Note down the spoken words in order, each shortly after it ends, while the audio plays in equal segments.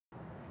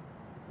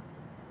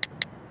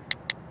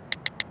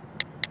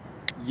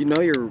You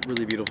know you're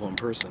really beautiful in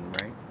person,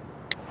 right?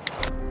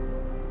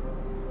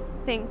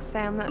 Thanks,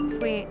 Sam. That's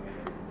sweet.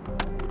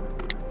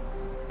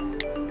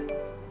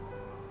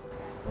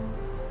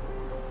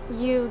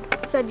 You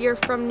said you're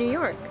from New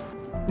York.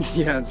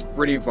 Yeah, it's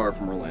pretty far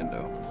from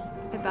Orlando.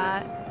 I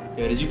bet.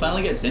 Yo, did you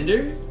finally get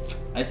Tinder?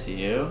 I see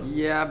you.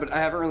 Yeah, but I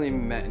haven't really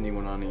met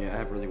anyone on it yet. I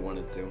haven't really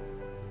wanted to.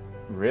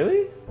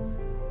 Really?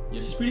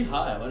 Yeah, she's pretty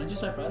hot. Why didn't you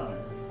swipe right on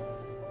her?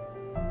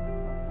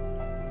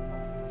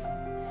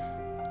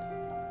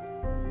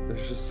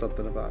 There's just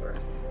something about her.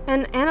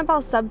 And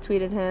Annabelle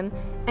subtweeted him,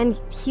 and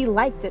he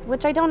liked it,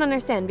 which I don't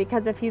understand,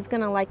 because if he's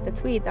gonna like the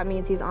tweet, that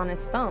means he's on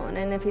his phone.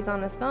 And if he's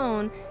on his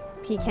phone,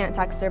 he can't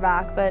text her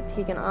back, but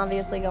he can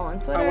obviously go on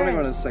Twitter. I want to go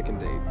on a second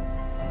date.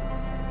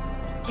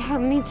 Yeah,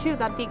 me too.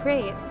 That'd be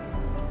great.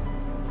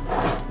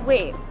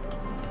 Wait,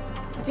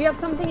 do you have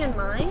something in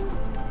mind?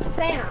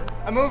 Sam!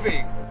 A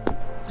movie!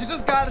 You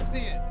just gotta see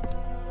it!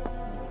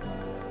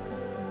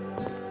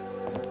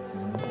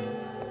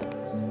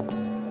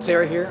 Stay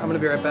right here. I'm gonna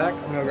be right back.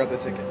 I'm gonna grab the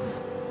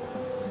tickets.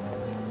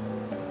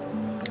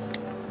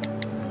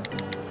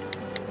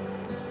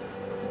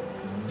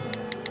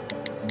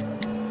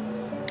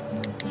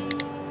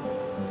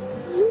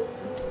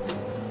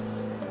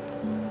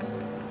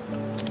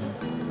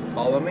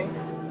 Follow me.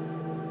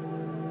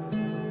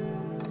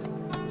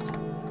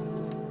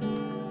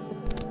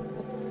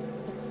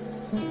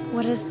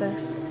 What is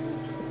this?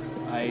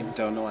 I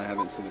don't know. I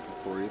haven't seen it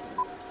before either,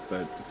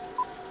 but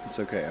it's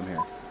okay. I'm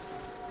here.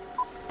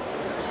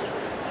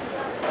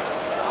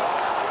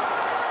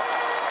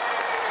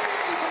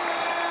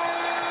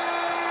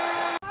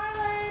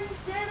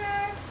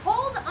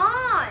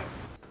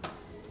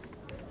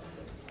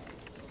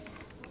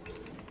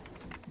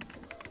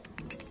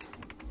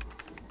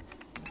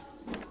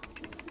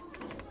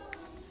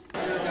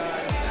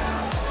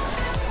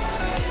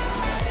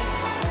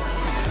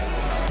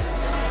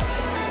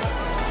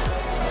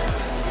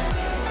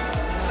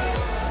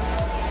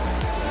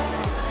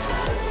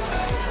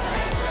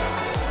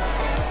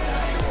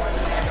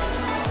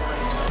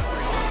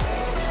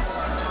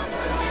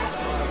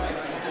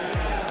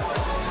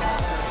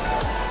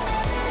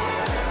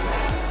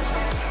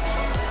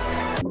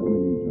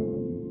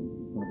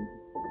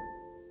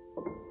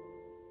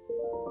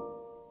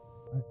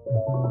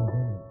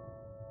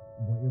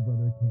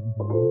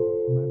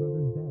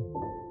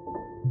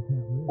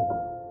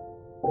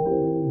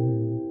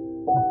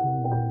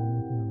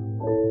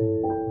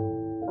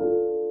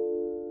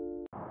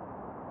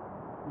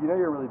 You know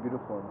you're really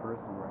beautiful in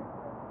person, right?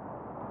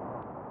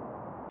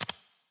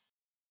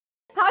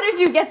 How did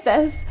you get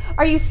this?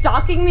 Are you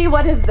stalking me?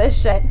 What is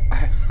this shit?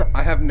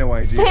 I have no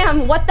idea.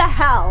 Sam, what the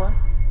hell?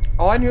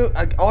 All I knew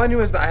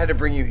is that I had to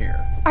bring you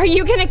here. Are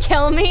you gonna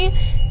kill me?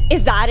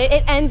 Is that it?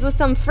 It ends with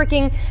some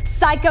freaking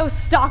psycho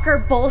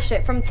stalker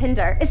bullshit from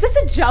Tinder. Is this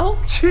a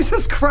joke?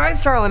 Jesus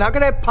Christ, Harlan, how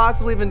could I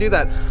possibly even do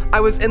that? I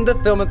was in the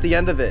film at the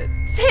end of it.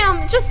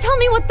 Sam, just tell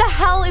me what the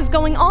hell is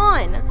going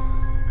on.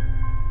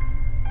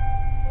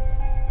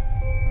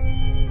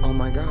 Oh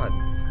my God.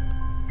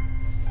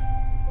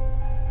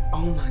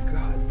 Oh my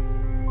God.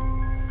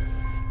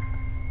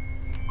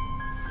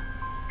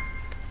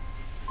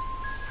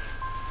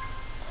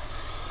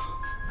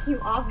 You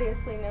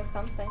obviously know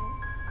something.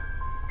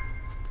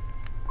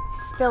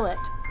 Spill it.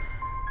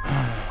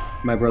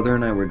 My brother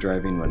and I were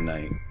driving one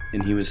night,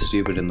 and he was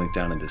stupid and looked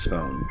down at his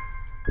phone.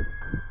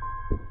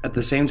 At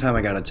the same time,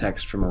 I got a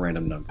text from a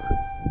random number.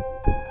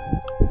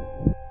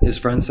 His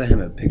friend sent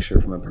him a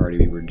picture from a party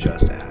we were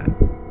just at.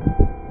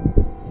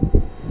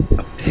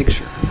 A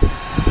picture.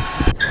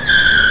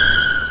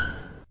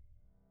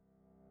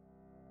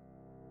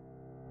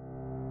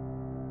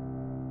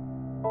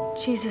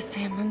 Jesus,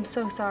 Sam, I'm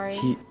so sorry.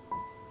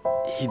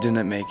 He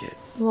didn't make it.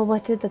 Well,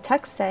 what did the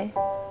text say?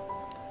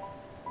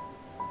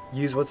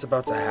 Use what's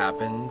about to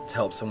happen to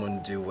help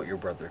someone do what your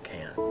brother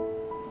can't.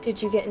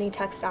 Did you get any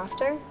text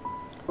after?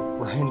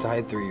 Ryan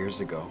died 3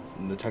 years ago,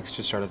 and the text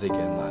just started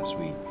again last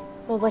week.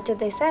 Well, what did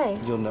they say?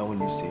 You'll know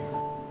when you see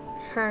her.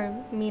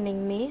 Her,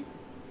 meaning me?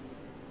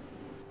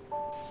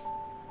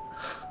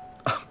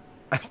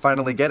 I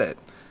finally get it.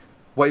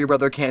 What your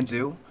brother can't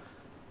do?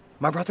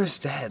 My brother's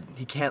dead.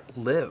 He can't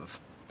live.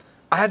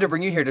 I had to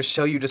bring you here to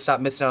show you to stop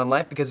missing out on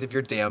life because of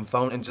your damn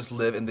phone and just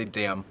live in the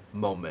damn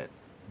moment.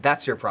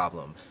 That's your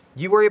problem.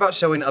 You worry about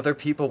showing other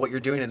people what you're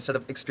doing instead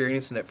of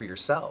experiencing it for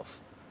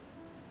yourself.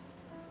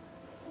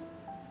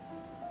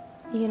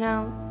 You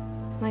know,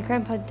 my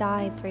grandpa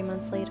died 3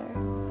 months later.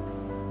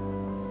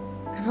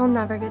 And I'll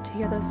never get to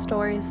hear those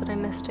stories that I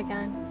missed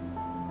again.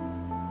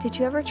 Did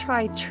you ever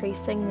try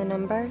tracing the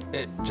number?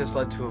 It just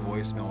led to a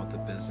voicemail with the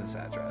business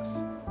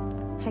address.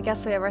 I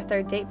guess we have our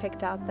third date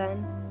picked out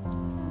then.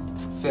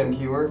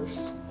 CMF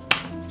Works.